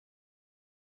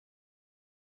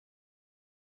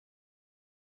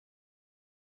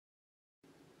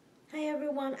Hi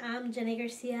everyone, I'm Jenny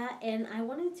Garcia and I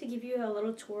wanted to give you a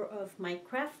little tour of my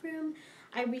craft room.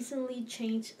 I recently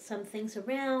changed some things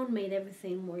around, made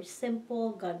everything more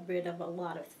simple, got rid of a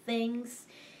lot of things.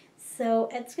 So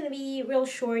it's gonna be real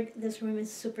short. This room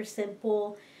is super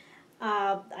simple.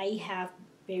 I have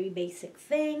very basic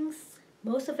things,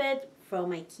 most of it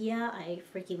from IKEA. I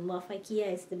freaking love IKEA,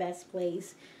 it's the best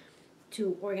place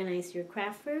to organize your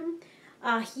craft room.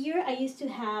 Here I used to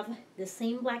have the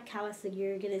same black callus that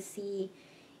you're gonna see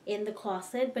in the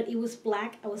closet, but it was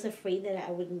black. I was afraid that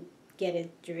I wouldn't get it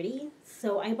dirty,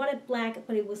 so I bought it black,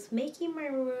 but it was making my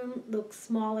room look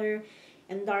smaller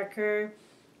and darker.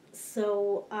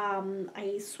 So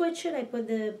I switched it. I put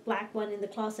the black one in the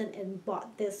closet and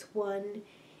bought this one,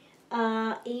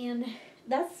 and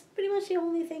that's pretty much the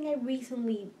only thing I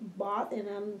recently bought, and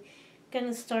I'm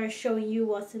gonna start showing you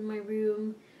what's in my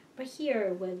room right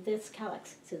here with this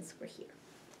Kallax since we're here.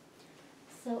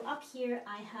 So up here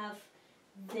I have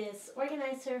this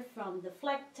organizer from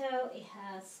Deflecto. It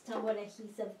has tumbled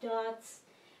adhesive dots,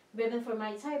 ribbon for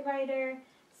my typewriter,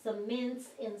 some mints,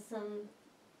 and some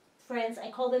friends.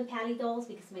 I call them Patty dolls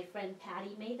because my friend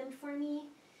Patty made them for me.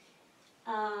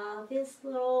 This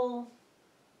little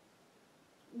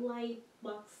light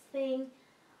box thing,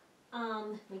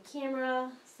 my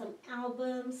camera, some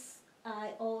albums.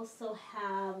 I also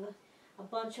have a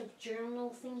bunch of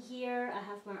journals in here. I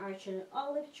have my Arch and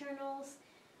Olive journals,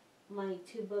 my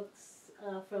two books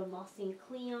from Austin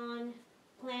Kleon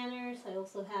planners. I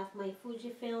also have my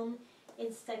Fujifilm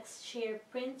Instax Share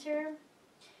printer.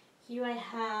 Here I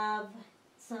have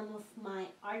some of my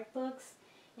art books,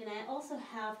 and I also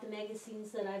have the magazines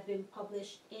that I've been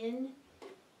published in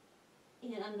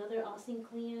another Austin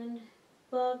Kleon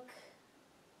book,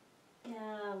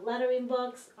 lettering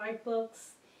books, art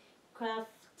books, Craft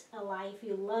a Life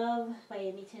You Love by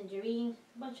Amy Tangerine,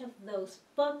 a bunch of those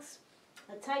books,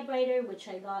 a typewriter which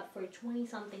I got for 20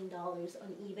 something dollars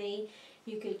on eBay.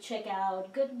 You could check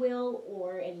out Goodwill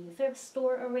or any thrift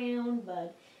store around,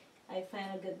 but I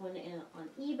found a good one on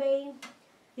eBay.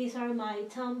 These are my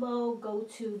Tombow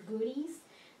go-to goodies.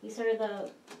 These are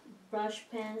the brush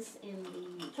pens in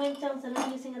the twin tones that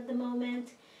I'm using at the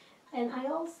moment. And I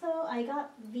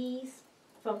got these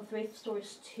from thrift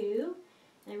stores too.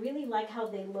 And I really like how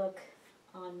they look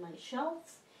on my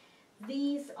shelves.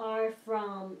 These are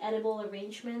from Edible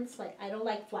Arrangements. Like, I don't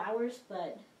like flowers,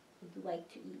 but I do like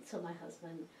to eat, so my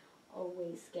husband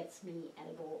always gets me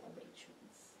edible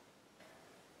arrangements.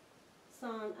 So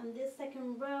on this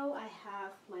second row, I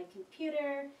have my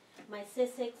computer, my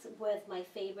Sizzix with my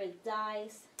favorite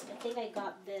dies. I think I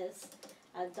got this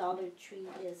at Dollar Tree.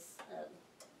 Is a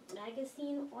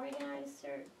magazine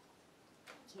organizer.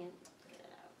 Can't get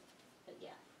it out, but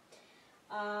yeah.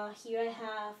 Here I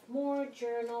have more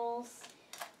journals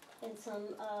and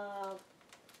some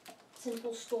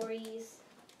simple stories,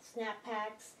 snap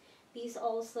packs. These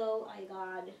also I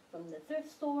got from the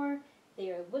thrift store. They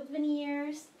are wood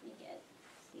veneers.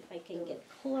 See if I can get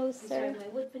closer. These are my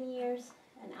wood veneers,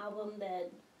 an album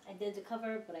that I did the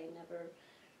cover, but I never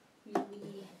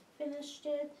really finished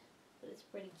it. But it's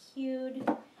pretty cute.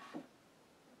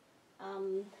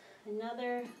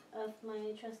 Another of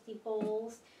my trusty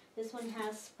bowls. This one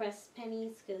has pressed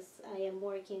pennies because I am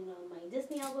working on my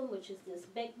Disney album, which is this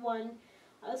big one.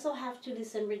 I also have two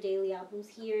December daily albums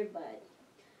here, but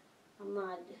I'm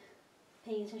not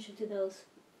paying attention to those,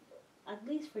 at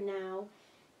least for now.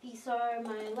 These are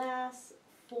my last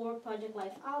 4 Project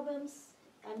Life albums.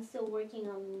 I'm still working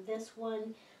on this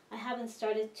one. I haven't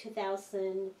started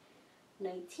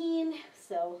 2019,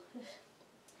 so.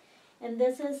 And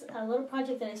this is a little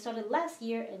project that I started last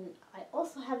year, and I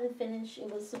also haven't finished.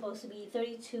 It was supposed to be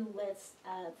 32 lists,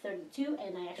 32,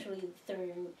 and I actually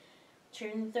turned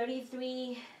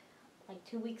 33 like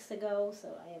 2 weeks ago,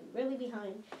 so I am really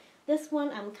behind. This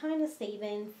one I'm kind of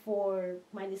saving for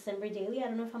my December daily. I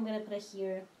don't know if I'm going to put it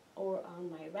here or on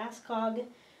my Rascog.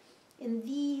 And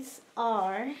these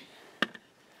are,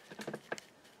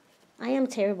 I am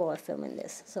terrible at filming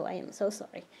this, so I am so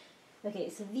sorry.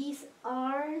 Okay, so these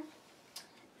are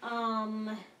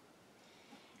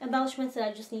embellishments that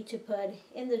I just need to put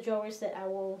in the drawers that I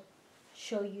will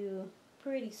show you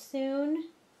pretty soon.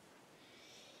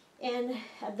 And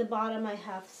at the bottom I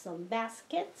have some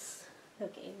baskets.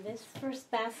 Okay, in this first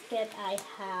basket I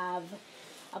have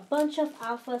a bunch of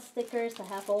alpha stickers. I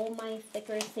have all my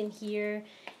stickers in here,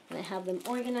 and I have them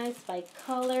organized by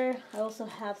color. I also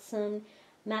have some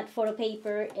matte photo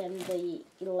paper in the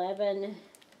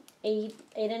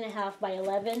 8.5 by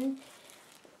 11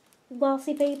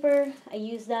 glossy paper. I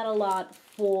use that a lot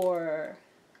for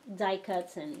die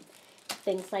cuts and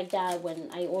things like that when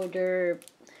I order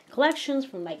collections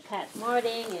from like Pat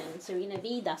Martin and Serena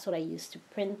V. That's what I use to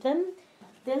print them.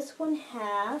 This one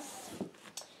has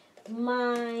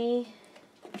my,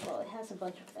 well, it has a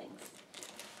bunch of things.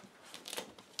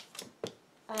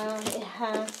 It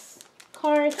has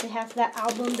cards. It has that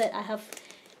album that I have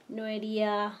no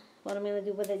idea what I'm going to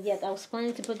do with it yet. I was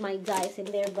planning to put my dies in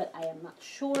there, but I am not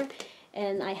sure.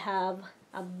 And I have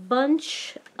a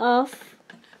bunch of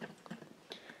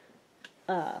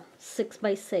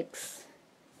 6x6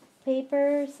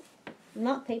 papers,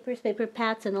 not papers, paper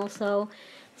pads, and also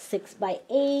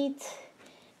 6x8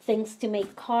 things to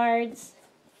make cards,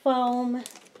 foam.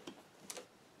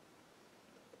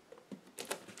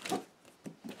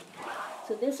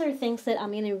 So these are things that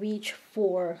I'm gonna reach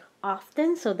for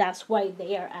often, so that's why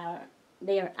they are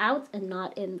out and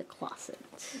not in the closet.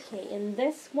 Okay, in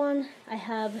this one I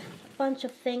have a bunch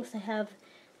of things. I have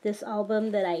this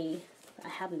album that I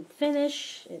haven't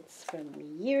finished. It's from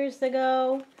years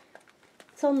ago.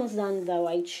 It's almost done though.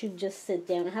 I should just sit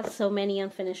down. I have so many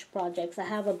unfinished projects. I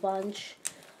have a bunch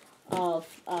of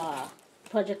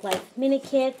Project Life mini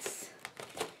kits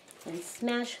and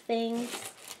Smash things.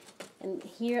 And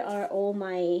here are all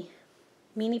my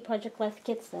mini Project Life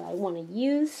kits that I want to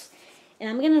use. And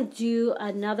I'm going to do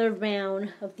another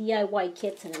round of DIY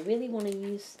kits, and I really want to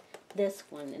use this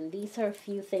one. And these are a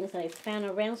few things that I found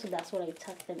around, so that's what I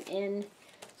tucked them in,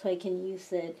 so I can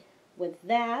use it with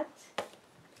that.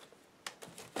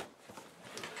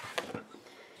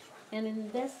 And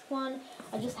in this one,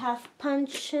 I just have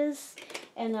punches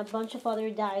and a bunch of other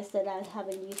dies that I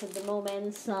haven't used at the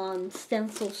moment. Some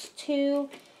stencils too.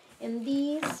 And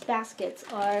these baskets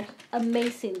are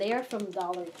amazing. They are from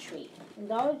Dollar Tree. And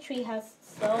Dollar Tree has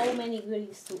so many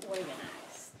goodies to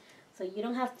organize. So you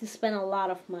don't have to spend a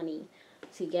lot of money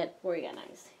to get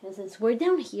organized. And since we're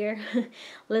down here,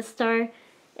 let's start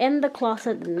in the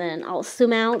closet, and then I'll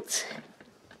zoom out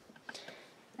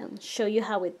and show you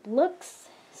how it looks.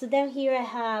 So down here I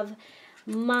have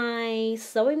my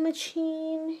sewing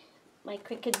machine, my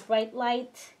Cricut Bright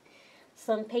Light,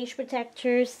 some page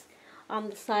protectors. On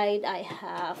the side I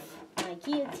have my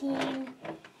guillotine,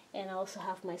 and I also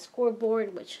have my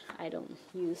scoreboard, which I don't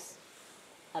use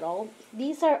at all.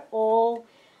 These are all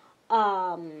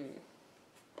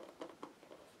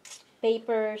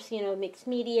papers, you know, mixed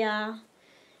media,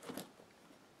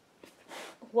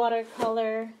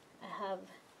 watercolor. I have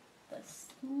the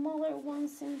smaller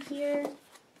ones in here,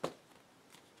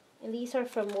 and these are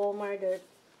from Walmart. They're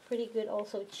pretty good,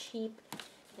 also cheap.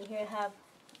 And here I have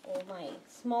all my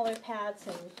smaller pads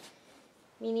and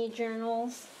mini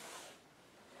journals.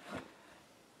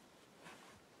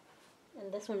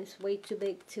 And this one is way too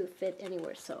big to fit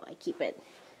anywhere, so I keep it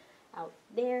out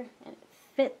there and it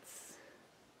fits.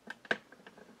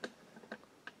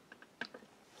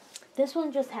 This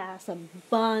one just has a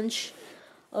bunch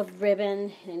of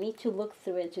ribbon, and I need to look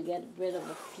through it to get rid of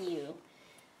a few.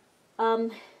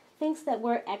 Things that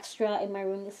were extra in my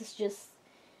room. This is just,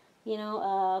 you know,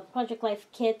 a Project Life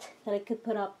kit that I could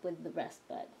put up with the rest,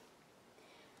 but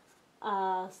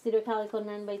Studio Calico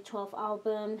 9x12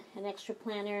 album, an extra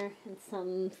planner, and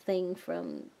something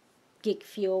from Geek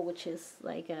Fuel, which is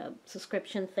like a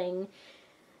subscription thing.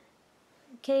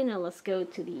 Okay, now let's go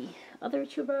to the other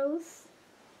two rows.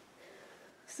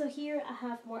 So here I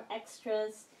have more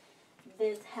extras.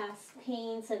 This has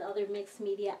paints and other mixed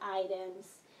media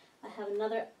items. I have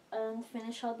another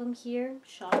unfinished album here,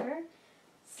 shocker.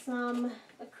 Some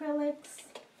acrylics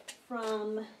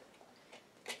from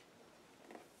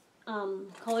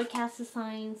Color Cast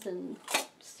Designs and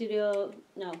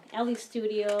Ellie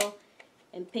Studio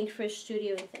and Pinkfish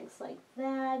Studio and things like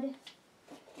that.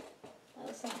 I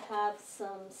also have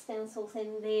some stencils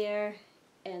in there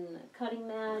and a cutting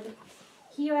mat.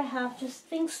 Here I have just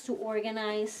things to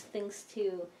organize,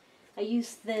 I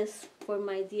use this for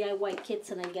my DIY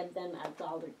kits and I get them at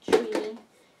Dollar Tree.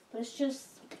 But it's just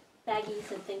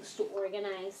baggies and things to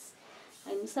organize.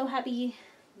 I'm so happy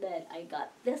that I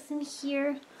got this in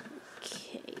here.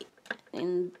 Okay,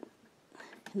 in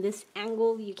this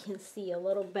angle you can see a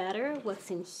little better what's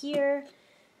in here.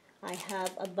 I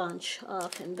have a bunch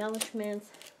of embellishments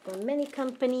from many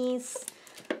companies,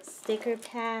 sticker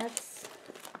pads,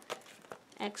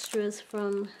 extras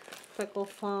from Freckle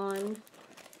Fawn,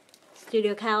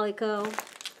 Studio Calico.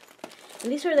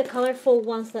 And these are the colorful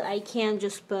ones that I can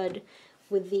just put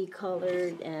with the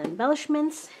colored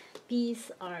embellishments.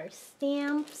 These are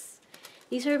stamps.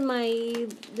 These are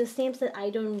the stamps that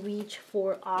I don't reach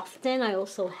for often. I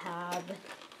also have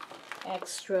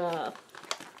extra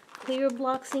clear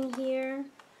blocks in here.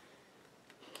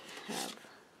 I have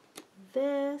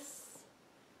this.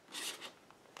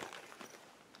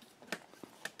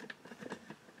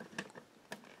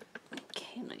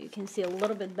 can see a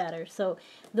little bit better. So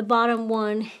the bottom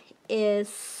one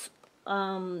is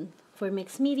for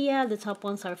mixed media. The top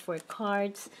ones are for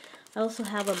cards. I also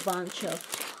have a bunch of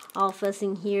alphas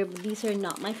in here, but these are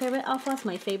not my favorite alphas.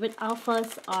 My favorite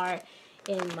alphas are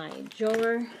in my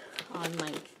drawer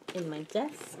in my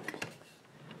desk.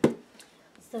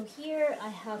 So here I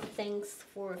have things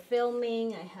for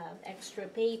filming. I have extra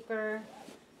paper.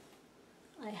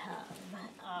 I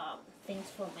have things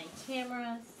for my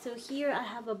camera. So here I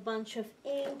have a bunch of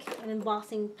ink and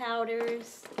embossing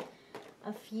powders,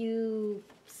 a few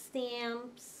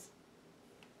stamps,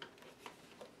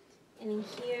 and in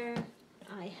here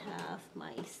I have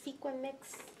my sequin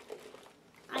mix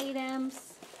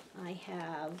items. I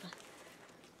have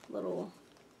little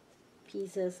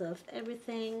pieces of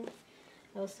everything.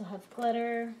 I also have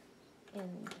glitter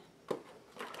and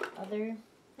other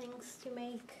things to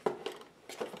make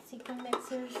sequin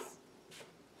mixes.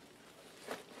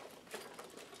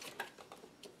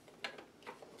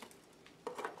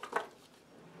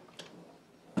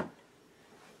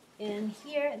 And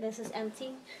here, this is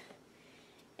empty.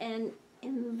 And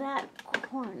in that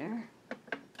corner,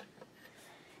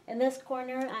 in this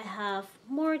corner, I have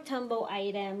more Tombow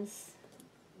items,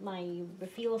 my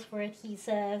refills for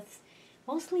adhesives.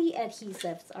 Mostly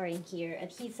adhesives are in here.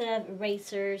 Adhesive,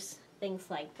 erasers,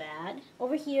 things like that.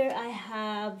 Over here, I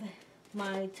have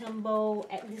my Tombow.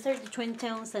 These are the twin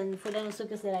tones and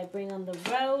Fudenosukas that I bring on the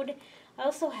road. I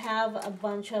also have a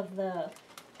bunch of the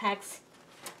packs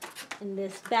in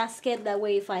this basket. That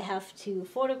way, if I have to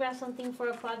photograph something for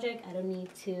a project, I don't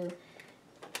need to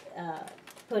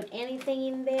put anything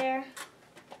in there.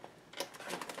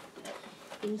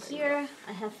 In here,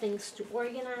 I have things to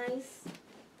organize.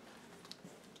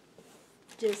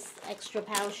 Just extra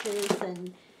pouches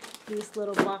and these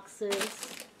little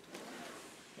boxes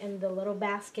and the little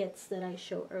baskets that I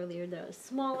showed earlier that are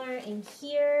smaller. And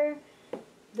here,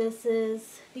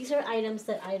 these are items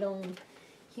that I don't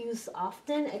use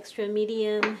often. Extra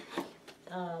medium.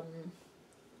 I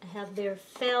have their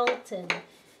felt and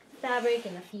fabric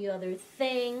and a few other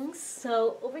things.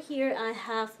 So over here I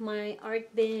have my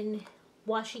art bin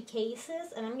washi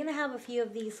cases, and I'm gonna have a few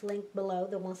of these linked below,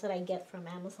 the ones that I get from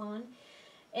Amazon.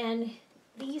 And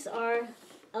these are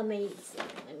amazing.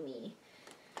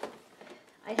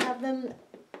 I have them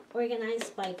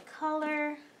organized by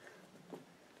color.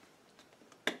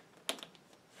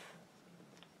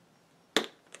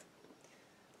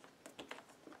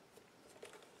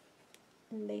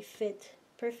 And they fit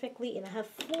perfectly, and I have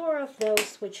 4 of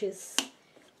those, which is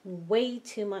way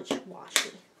too much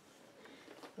washi.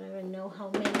 I don't know how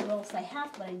many rolls I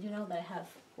have, but I do know that I have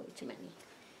way too many.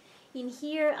 In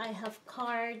here I have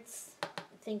cards.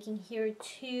 I think in here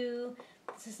too.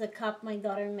 This is a cup my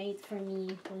daughter made for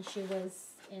me when she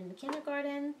was in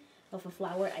kindergarten of a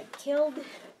flower I killed.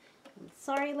 I'm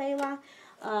sorry, Layla.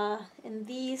 And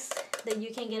these that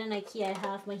you can get in IKEA, I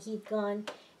have my heat gun,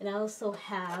 and I also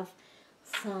have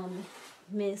some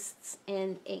mists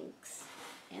and inks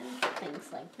and things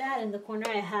like that. In the corner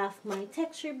I have my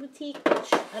Texture Boutique,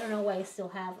 which I don't know why I still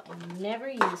have. I never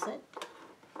use it.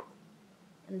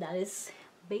 And that is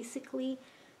basically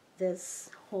this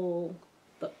whole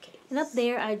bookcase. And up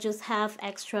there I just have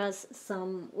extras,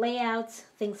 some layouts,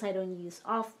 things I don't use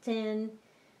often,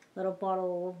 little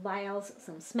bottle vials,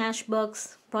 some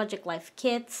Smashbooks, Project Life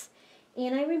kits.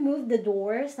 And I removed the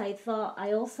doors. I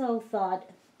also thought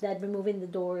that removing the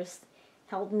doors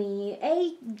helped me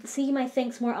A, see my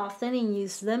things more often and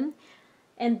use them,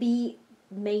 and B,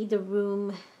 made the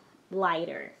room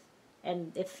lighter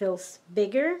and it feels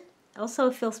bigger. Also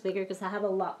it feels bigger because I have a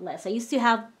lot less. I used to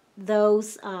have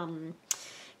those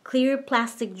clear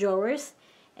plastic drawers,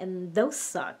 and those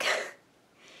suck.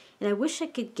 And I wish I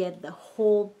could get the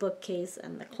whole bookcase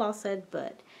and the closet,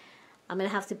 but I'm gonna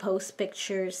have to post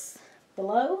pictures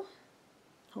below.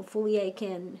 Hopefully I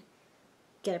can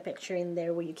get a picture in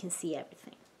there where you can see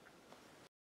everything.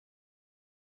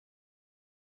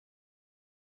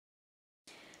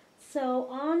 So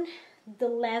on the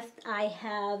left I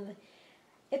have,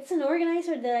 it's an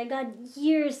organizer that I got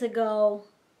years ago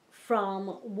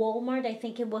from Walmart. I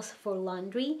think it was for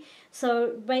laundry.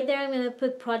 So right there I'm going to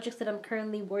put projects that I'm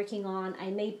currently working on. I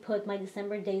may put my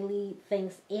December daily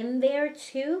things in there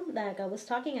too. Like I was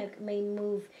talking, I may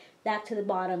move that to the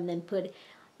bottom, then put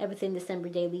everything December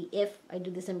daily if I do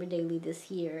December daily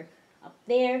this year up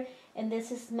there. And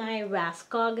this is my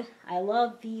Raskog. I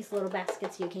love these little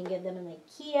baskets. You can get them in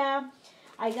IKEA.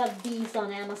 I got these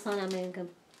on Amazon. I'm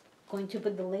going to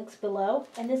put the links below.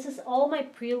 And this is all my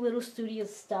Pretty Little Studio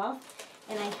stuff.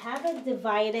 And I have it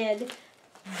divided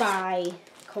by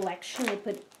collection. I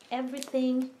put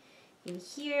everything in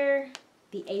here.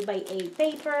 the 8x8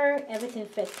 paper. Everything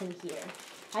fits in here.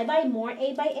 I buy more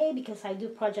 8x8 because I do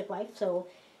Project Life, so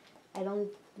I don't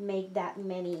make that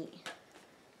many.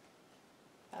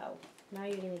 Oh, now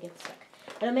you're gonna get stuck.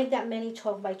 I don't make that many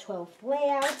 12x12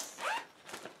 layouts.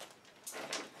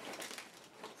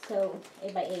 So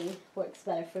 8x8 works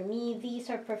better for me. These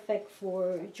are perfect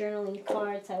for journaling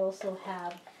cards. I also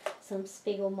have some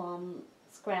Spiegel Mom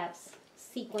scraps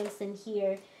sequins in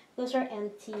here. Those are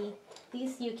empty.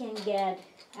 These you can get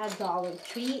at Dollar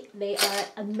Tree. They are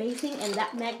amazing, and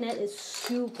that magnet is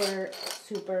super,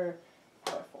 super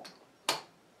powerful.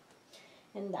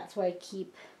 And that's where I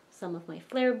keep some of my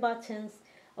flare buttons.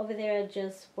 Over there,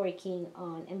 just working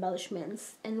on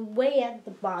embellishments. And way at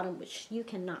the bottom, which you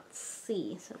cannot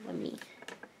see, so let me...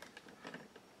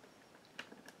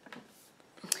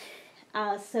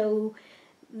 so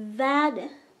that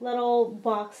little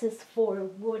box is for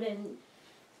wood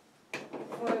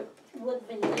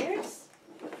veneers.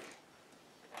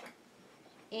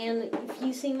 And if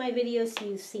you've seen my videos,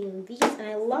 you've seen these, and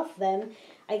I love them.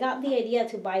 I got the idea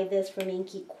to buy this from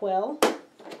Inky Quill.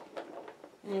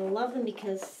 And I love them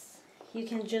because you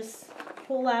can just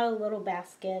pull out a little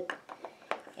basket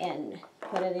and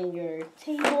put it in your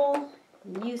table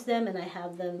and use them, and I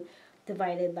have them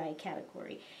divided by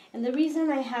category. And the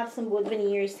reason I have some wood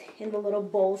veneers in the little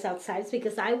bowls outside is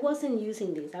because I wasn't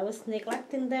using these. I was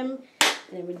neglecting them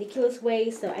in a ridiculous way,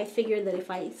 so I figured that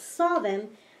if I saw them,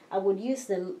 I would use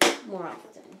them more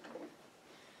often.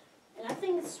 And I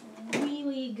think it's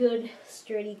really good,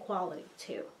 sturdy quality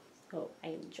too. So I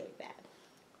enjoy that.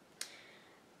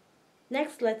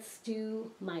 Next, let's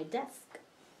do my desk.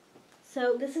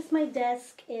 So this is my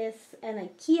desk. It's an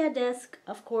IKEA desk,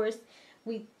 of course,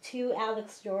 with 2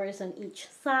 Alex drawers on each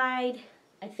side.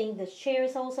 I think the chair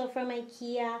is also from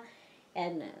IKEA,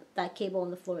 and that cable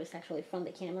on the floor is actually from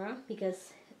the camera,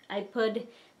 because I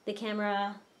put the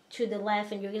camera to the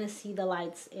left and you're gonna see the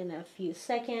lights in a few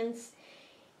seconds.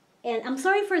 And I'm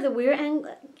sorry for the weird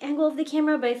angle of the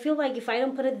camera, but I feel like if I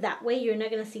don't put it that way, you're not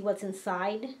gonna see what's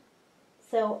inside.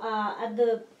 So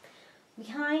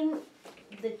behind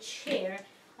the chair,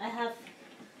 I have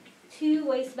 2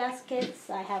 waste baskets.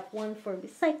 I have one for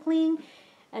recycling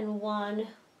and one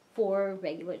for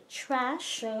regular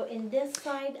trash. So in this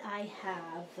side, I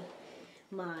have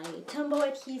my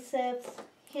Tombow adhesives,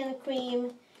 hand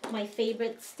cream, my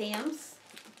favorite stamps,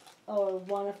 or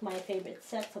one of my favorite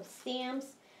sets of stamps,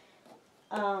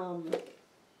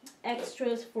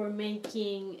 extras for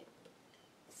making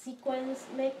sequins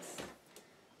mix,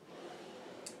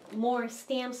 more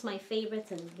stamps, my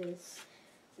favorites, and this.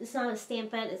 It's not a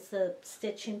stamp pad, it's a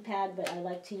stitching pad, but I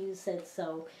like to use it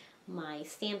so my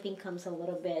stamping comes a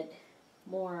little bit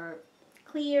more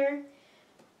clear.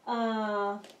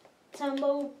 Tombow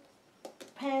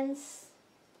pens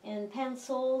and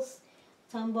pencils,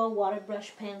 Tombow water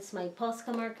brush pens, my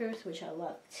Posca markers, which I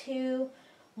love too.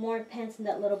 More pens in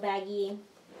that little baggie.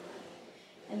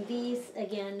 And these,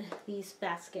 again, these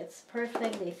baskets,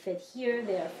 perfect. They fit here.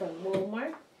 They are from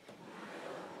Walmart.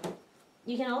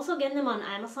 You can also get them on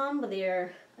Amazon, but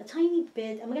they're a tiny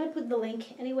bit, I'm going to put the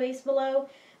link anyways below,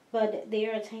 but they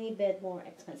are a tiny bit more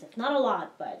expensive. Not a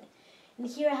lot, but. And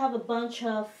here I have a bunch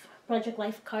of Project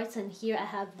Life cards, and here I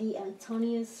have the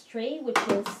Antonius tray, which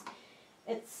is,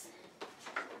 it's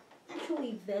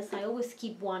actually this. I always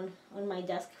keep one on my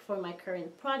desk for my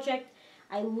current project.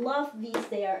 I love these.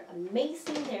 They are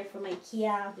amazing. They're from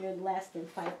IKEA. They're less than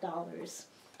 $5.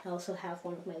 I also have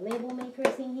one of my label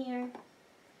makers in here.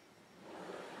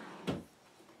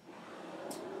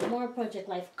 More Project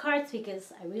Life cards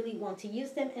because I really want to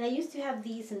use them. And I used to have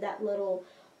these in that little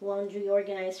laundry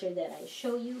organizer that I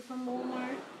show you from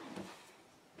Walmart.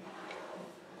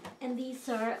 And these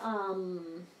are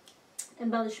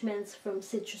embellishments from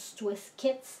Citrus Twist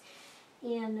kits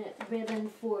and ribbon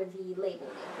for the label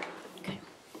maker. Okay.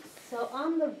 So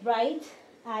on the right,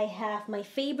 I have my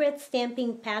favorite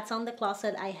stamping pads on the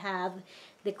closet. I have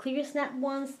the Clear Snap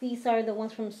ones. These are the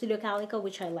ones from Studio Calico,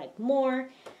 which I like more.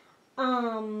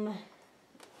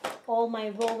 All my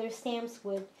roller stamps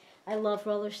I love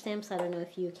roller stamps. I don't know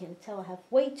if you can tell, I have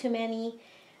way too many.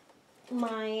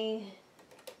 My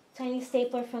tiny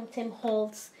stapler from Tim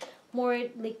Holtz, more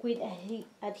liquid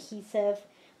adhesive,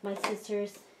 my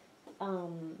sister's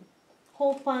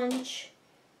hole punch,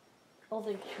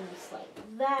 other tools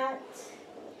like that.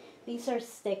 These are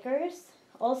stickers,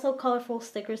 also colorful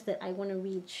stickers that I want to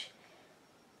reach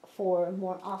for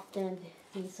more often.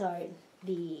 These are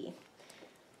the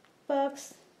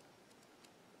books.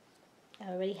 I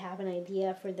already have an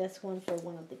idea for this one for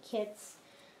one of the kits.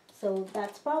 So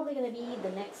that's probably going to be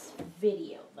the next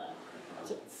video, the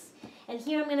kits. And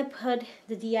here I'm going to put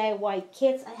the DIY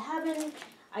kits.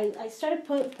 I started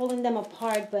pulling them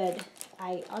apart, but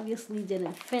I obviously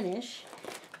didn't finish.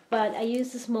 But I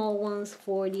used the small ones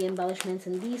for the embellishments,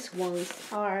 and these ones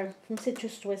are from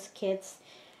Citrus Twist Kits.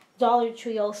 Dollar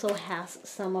Tree also has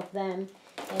some of them,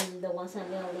 and the ones I'm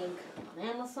going to link on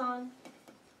Amazon.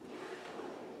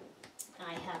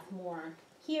 I have more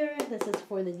here. This is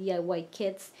for the DIY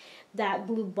kits. That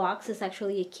blue box is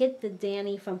actually a kit that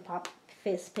Danny from Pop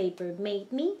Fizz Paper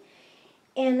made me.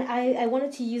 And I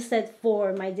wanted to use that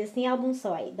for my Disney album,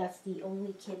 so that's the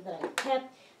only kit that I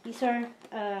kept. These are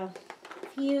a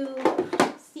few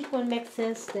sequin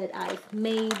mixes that I've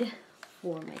made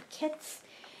for my kits.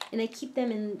 And I keep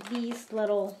them in these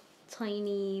little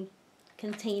tiny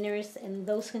containers, and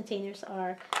those containers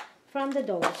are from the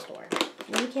dollar store.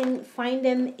 And you can find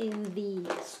them in the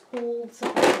school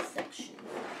supplies section.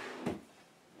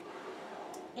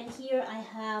 And here I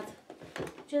have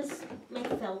just my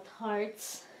felt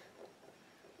hearts.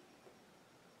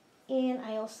 And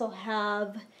I also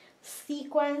have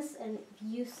sequins, and if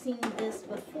you've seen this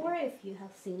before, if you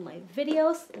have seen my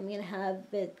videos, I'm going to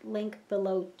have it linked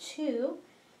below too.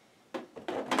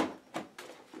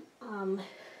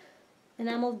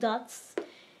 Enamel dots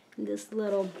in this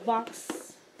little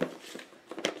box.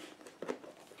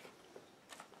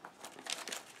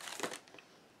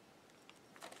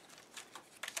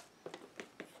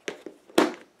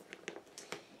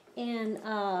 And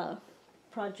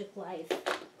Project Life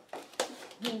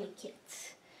mini kit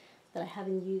that I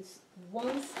haven't used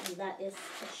once, and that is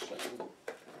a shame.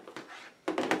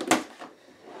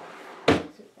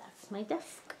 So that's my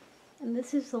desk. And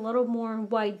this is a little more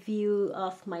wide view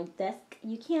of my desk.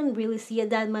 You can't really see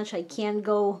it that much. I can't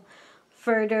go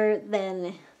further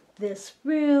than this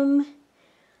room.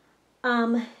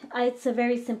 It's a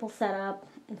very simple setup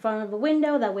in front of a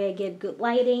window. That way I get good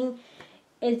lighting.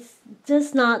 It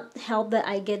does not help that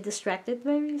I get distracted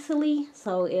very easily.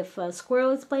 So if a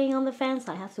squirrel is playing on the fence,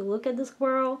 I have to look at the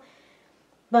squirrel.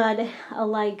 But I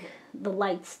like the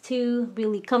lights too.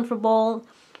 Really comfortable.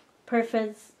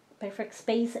 Perfect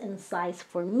space and size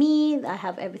for me. I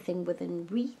have everything within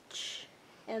reach.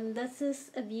 And this is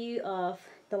a view of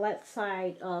the left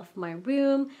side of my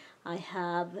room. I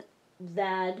have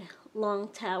that long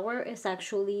tower. It's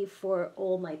actually for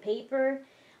all my paper.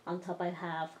 On top I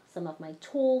have some of my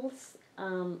tools.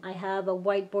 I have a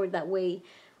whiteboard, that way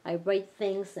I write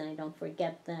things and I don't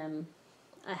forget them.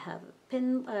 I have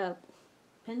a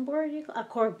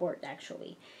cardboard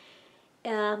actually.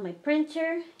 My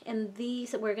printer, and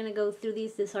these, we're gonna go through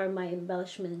these. These are my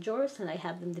embellishment drawers, and I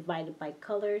have them divided by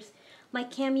colors. My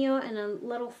Cameo, and a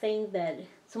little thing that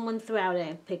someone threw out and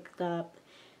I picked up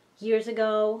years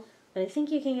ago. But I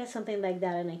think you can get something like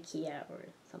that in IKEA or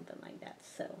something like that.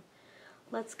 So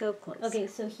let's go close. Okay,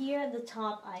 so here at the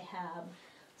top I have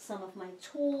some of my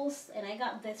tools, and I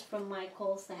got this from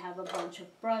Michaels. I have a bunch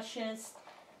of brushes,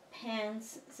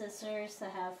 pens, scissors. I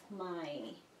have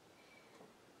my,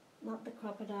 not the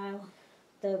crocodile,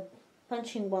 the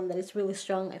punching one that is really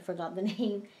strong, I forgot the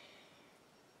name,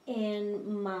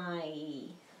 and my,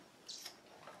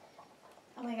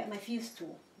 oh my god, my fuse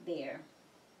tool there.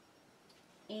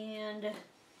 And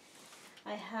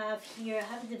I have here, I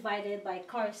have it divided by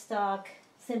cardstock,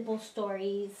 simple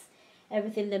stories,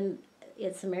 everything that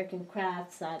it's American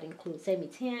crafts. That includes Amy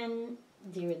Tim,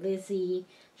 Dear Lizzie,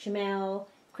 Chamel,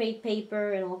 Crepe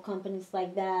Paper, and all companies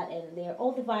like that, and they're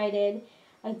all divided.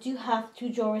 I do have two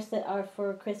drawers that are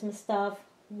for Christmas stuff,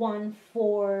 one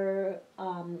for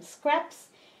scraps,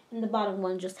 and the bottom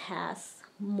one just has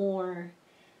more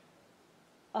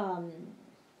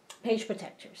page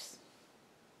protectors.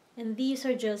 And these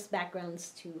are just backgrounds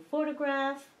to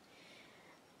photograph.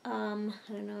 I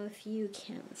don't know if you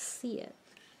can see it.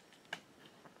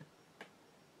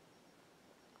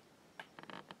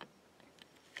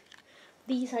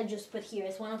 These I just put here.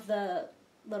 It's one of the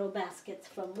little baskets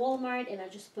from Walmart, and I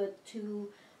just put two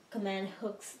command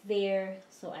hooks there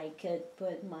so I could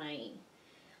put my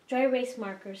dry erase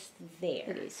markers there.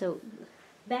 Okay, so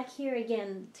back here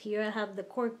again, here I have the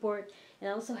corkboard, and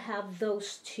I also have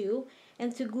those two.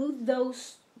 And to glue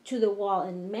those to the wall,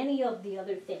 and many of the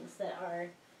other things that are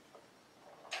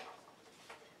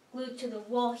glued to the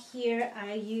wall here,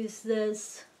 I use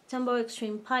this Tombow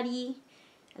Extreme Putty,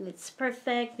 and it's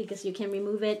perfect because you can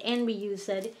remove it and reuse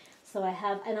it. So I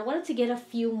have, and I wanted to get a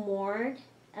few more,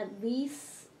 at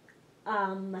least,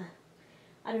 I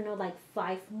don't know, like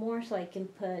 5 more, so I can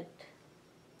put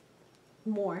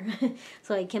more,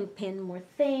 so I can pin more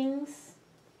things.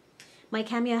 My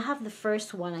Cameo, I have the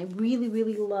first one. I really,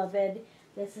 really love it.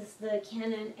 This is the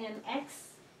Canon MX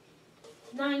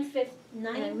 950.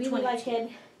 I really like it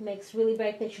makes really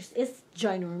bright pictures. It's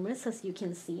ginormous, as you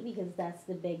can see, because that's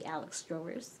the big Alex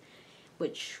drawers,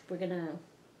 which we're gonna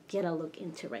get a look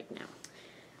into right now.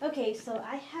 Okay, so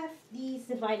I have these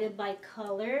divided by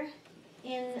color,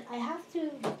 and I have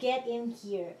to get in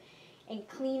here and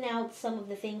clean out some of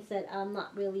the things that I'm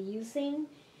not really using.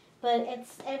 But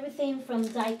it's everything from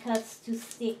die cuts to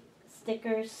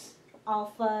stickers,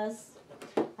 alphas.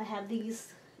 I have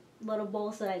these little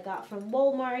bowls that I got from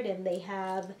Walmart, and they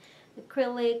have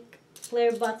acrylic,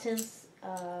 flare buttons,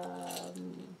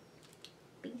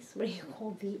 these, what do you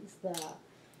call these? The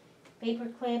paper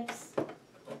clips.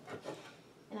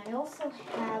 And I also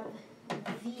have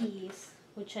these,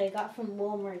 which I got from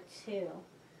Walmart too.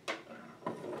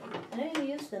 I didn't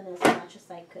use them as much as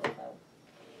I could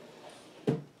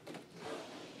though.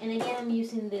 And again, I'm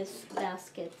using these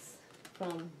baskets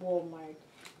from Walmart.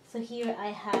 So here I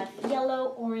have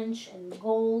yellow, orange, and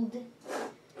gold.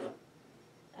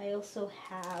 I also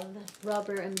have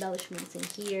rubber embellishments in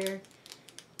here.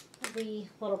 Every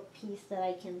little piece that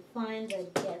I can find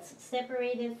that gets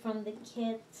separated from the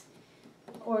kit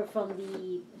or from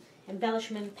the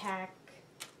embellishment pack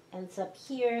ends up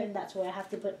here, and that's where I have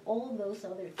to put all those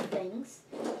other things.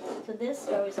 So this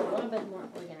row is a little bit more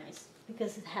organized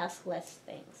because it has less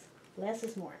things. Less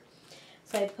is more.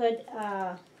 So I put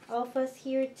alphas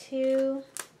here too.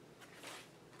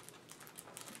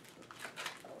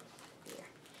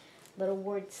 Little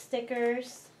word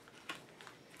stickers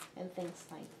and things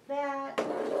like that.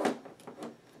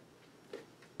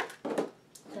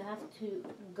 So I have to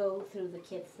go through the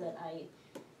kits that I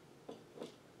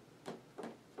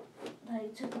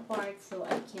took apart so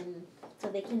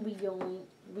they can rejoin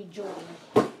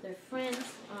their friends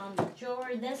on the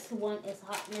drawer. This one is a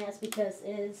hot mess because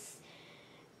it's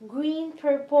green,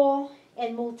 purple,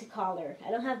 and multicolor. I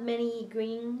don't have many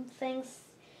green things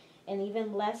and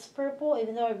even less purple,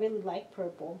 even though I really like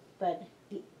purple, but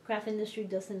the craft industry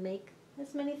doesn't make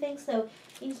as many things. So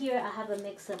in here I have a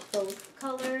mix of both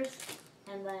colors,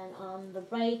 and then on the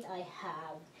right I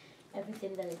have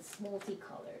everything that is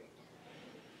multicolored.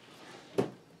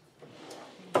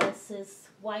 This is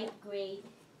white, gray,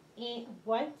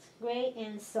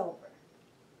 and silver.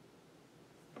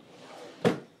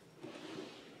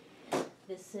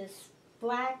 This is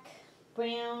black,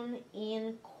 brown,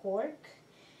 and cork.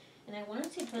 And I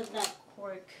wanted to put that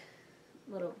cork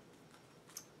little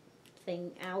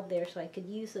thing out there so I could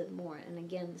use it more. And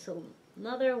again, so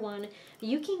another one.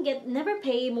 You can never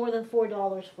pay more than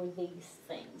 $4 for these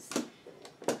things.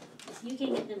 So you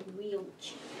can get them real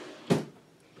cheap.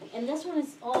 And this one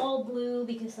is all blue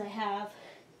because I have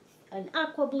an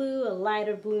aqua blue, a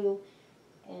lighter blue,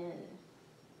 and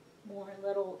more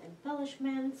little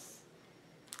embellishments.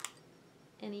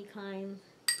 Any kind,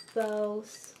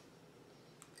 bows.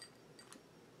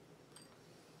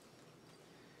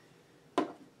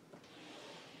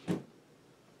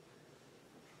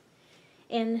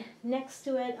 And next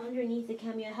to it, underneath the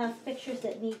cameo, I have pictures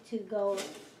that need to go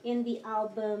in the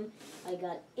album. I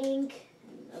got ink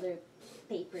and other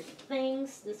paper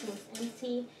things. This one's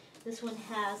empty. This one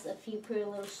has a few pretty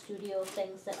little studio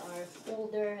things that are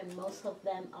older, and most of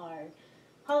them are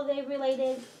holiday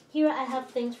related. Here I have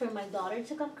things for my daughter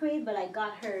to upgrade, but I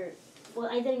got her, well,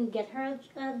 I didn't get her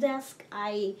a desk.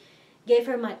 I gave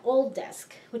her my old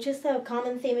desk, which is a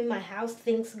common theme in my house.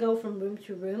 Things go from room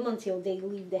to room until they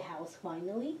leave the house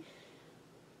finally.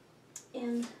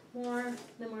 And more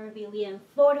memorabilia and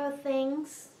photo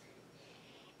things.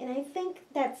 And I think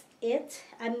that's it.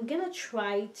 I'm gonna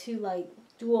try to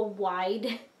do a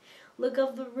wide look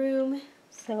of the room.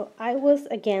 So I was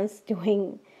against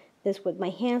doing this with my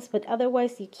hands, but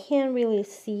otherwise you can't really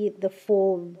see the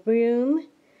full room.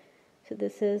 So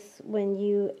this is when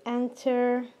you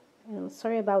enter. I'm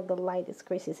sorry about the light, it's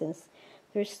crazy since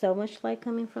there's so much light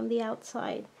coming from the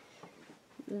outside.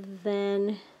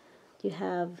 Then you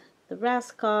have the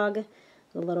Raskog,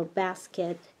 the little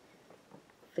basket,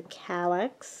 the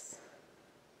calyx,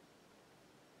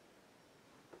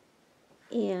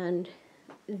 and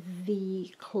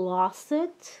the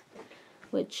closet,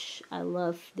 which I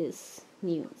love this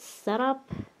new setup.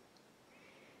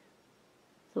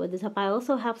 So at the top I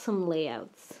also have some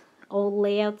layouts. Old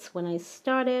layouts when I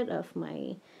started of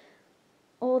my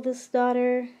oldest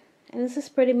daughter, and this is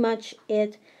pretty much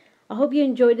it. I hope you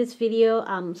enjoyed this video.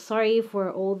 I'm sorry for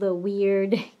all the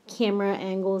weird camera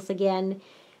angles again.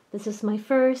 This is my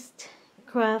first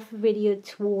craft video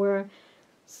tour,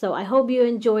 so I hope you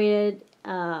enjoyed it.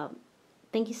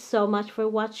 Thank you so much for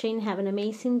watching. Have an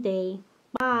amazing day.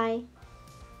 Bye.